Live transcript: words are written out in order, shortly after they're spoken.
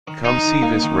Come see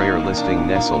this rare listing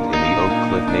nestled in the Oak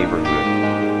Cliff neighborhood.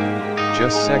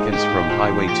 Just seconds from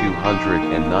Highway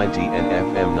 290 and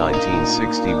FM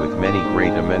 1960, with many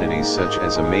great amenities such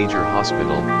as a major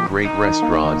hospital, great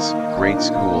restaurants, great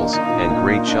schools, and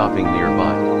great shopping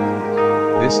nearby.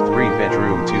 This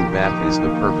 3-bedroom 2-bath is the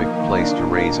perfect place to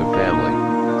raise a family.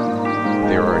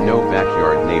 There are no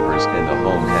backyard neighbors and the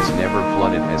home has never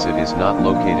flooded as it is not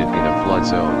located in a flood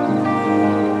zone.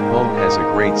 Home has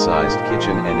a great sized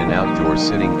kitchen and an outdoor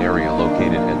sitting area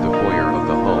located at the foyer of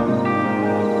the home.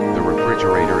 The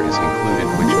refrigerator is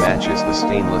included, which matches the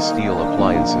stainless steel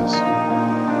appliances.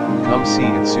 Come see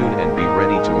it soon and be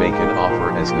ready to make an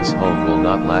offer, as this home will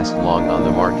not last long on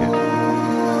the market.